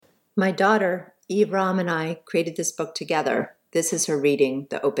My daughter, Eve Ram, and I created this book together. This is her reading,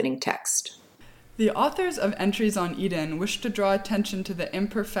 the opening text. The authors of Entries on Eden wish to draw attention to the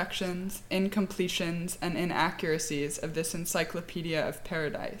imperfections, incompletions, and inaccuracies of this encyclopedia of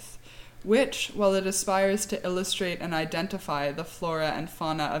paradise, which, while it aspires to illustrate and identify the flora and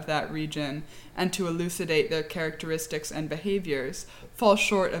fauna of that region and to elucidate their characteristics and behaviors, falls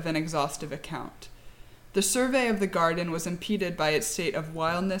short of an exhaustive account. The survey of the garden was impeded by its state of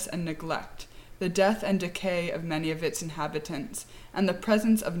wildness and neglect, the death and decay of many of its inhabitants, and the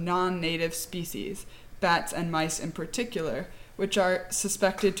presence of non-native species, bats and mice in particular, which are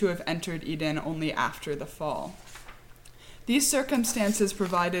suspected to have entered Eden only after the fall. These circumstances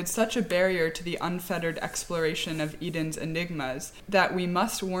provided such a barrier to the unfettered exploration of Eden's enigmas that we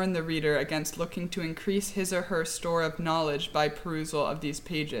must warn the reader against looking to increase his or her store of knowledge by perusal of these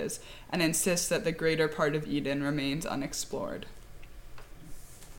pages, and insist that the greater part of Eden remains unexplored.